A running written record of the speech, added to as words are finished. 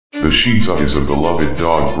The Shih Tzu is a beloved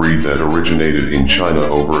dog breed that originated in China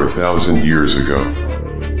over 1,000 years ago.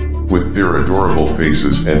 With their adorable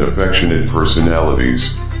faces and affectionate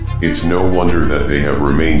personalities, it's no wonder that they have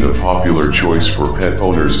remained a popular choice for pet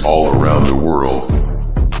owners all around the world.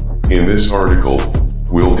 In this article,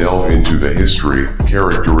 we'll delve into the history,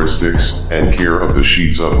 characteristics, and care of the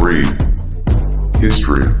Shih Tzu breed.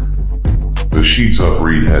 History. The Shih Tzu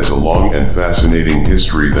breed has a long and fascinating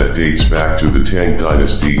history that dates back to the Tang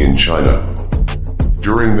Dynasty in China.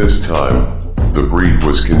 During this time, the breed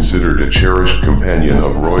was considered a cherished companion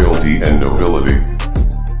of royalty and nobility.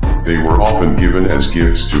 They were often given as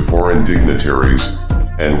gifts to foreign dignitaries,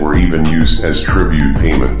 and were even used as tribute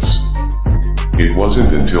payments. It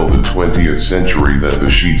wasn't until the 20th century that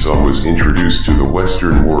the Shih Tzu was introduced to the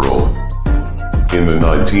Western world. In the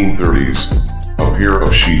 1930s, a pair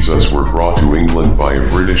of Shih Tzus were brought to England by a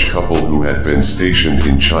British couple who had been stationed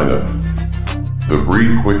in China. The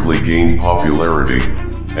breed quickly gained popularity,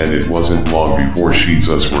 and it wasn't long before Shih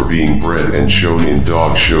Tzus were being bred and shown in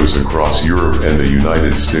dog shows across Europe and the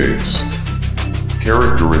United States.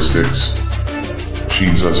 Characteristics. Shih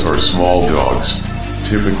Tzus are small dogs,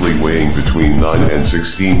 typically weighing between 9 and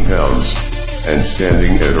 16 pounds, and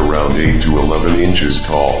standing at around 8 to 11 inches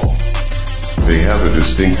tall. They have a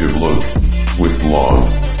distinctive look, with long,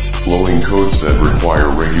 flowing coats that require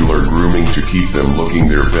regular grooming to keep them looking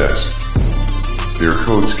their best. Their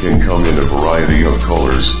coats can come in a variety of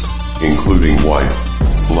colors, including white,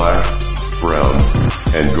 black, brown,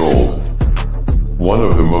 and gold. One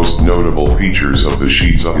of the most notable features of the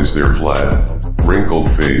Shih Tzu is their flat,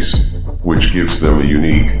 wrinkled face, which gives them a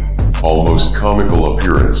unique, almost comical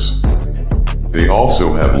appearance. They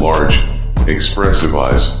also have large, expressive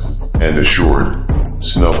eyes, and a short,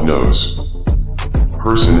 snub nose.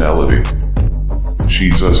 Personality. Shih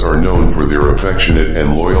Tzus are known for their affectionate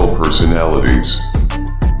and loyal personalities.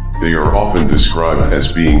 They are often described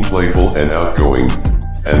as being playful and outgoing,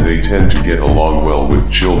 and they tend to get along well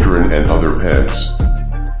with children and other pets.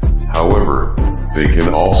 However, they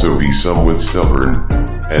can also be somewhat stubborn,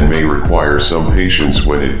 and may require some patience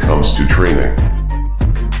when it comes to training.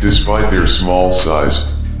 Despite their small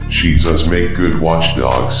size, Shih Tzus make good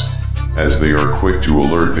watchdogs, as they are quick to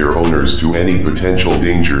alert their owners to any potential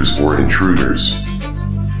dangers or intruders.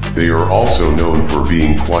 They are also known for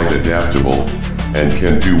being quite adaptable, and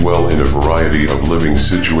can do well in a variety of living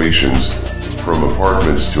situations, from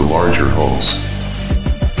apartments to larger homes.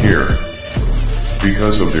 Care.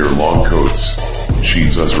 Because of their long coats, Shih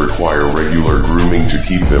Tzus require regular grooming to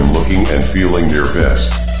keep them looking and feeling their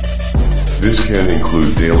best. This can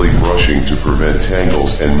include daily brushing to prevent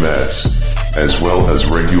tangles and mess, as well as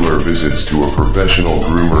regular visits to a professional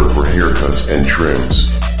groomer for haircuts and trims.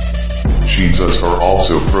 Shih Tzus are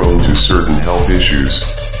also prone to certain health issues,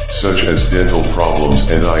 such as dental problems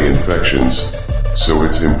and eye infections, so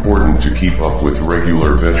it's important to keep up with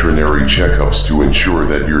regular veterinary checkups to ensure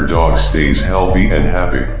that your dog stays healthy and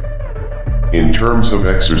happy. In terms of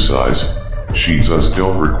exercise, Shih Tzus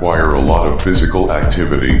don't require a lot of physical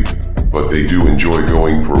activity, but they do enjoy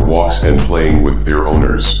going for walks and playing with their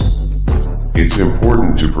owners. It's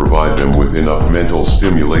important to provide them with enough mental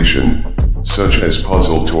stimulation, such as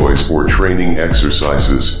puzzle toys or training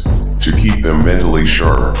exercises, to keep them mentally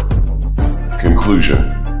sharp. Conclusion.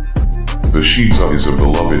 The Shih Tzu is a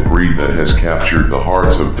beloved breed that has captured the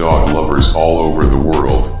hearts of dog lovers all over the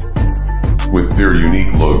world. With their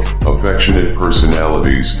unique look, affectionate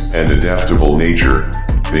personalities, and adaptable nature,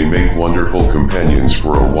 they make wonderful companions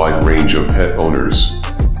for a wide range of pet owners.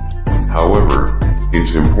 However,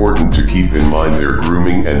 it's important to keep in mind their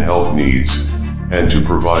grooming and health needs, and to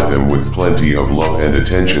provide them with plenty of love and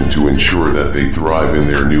attention to ensure that they thrive in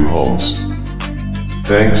their new homes.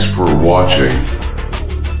 Thanks for watching.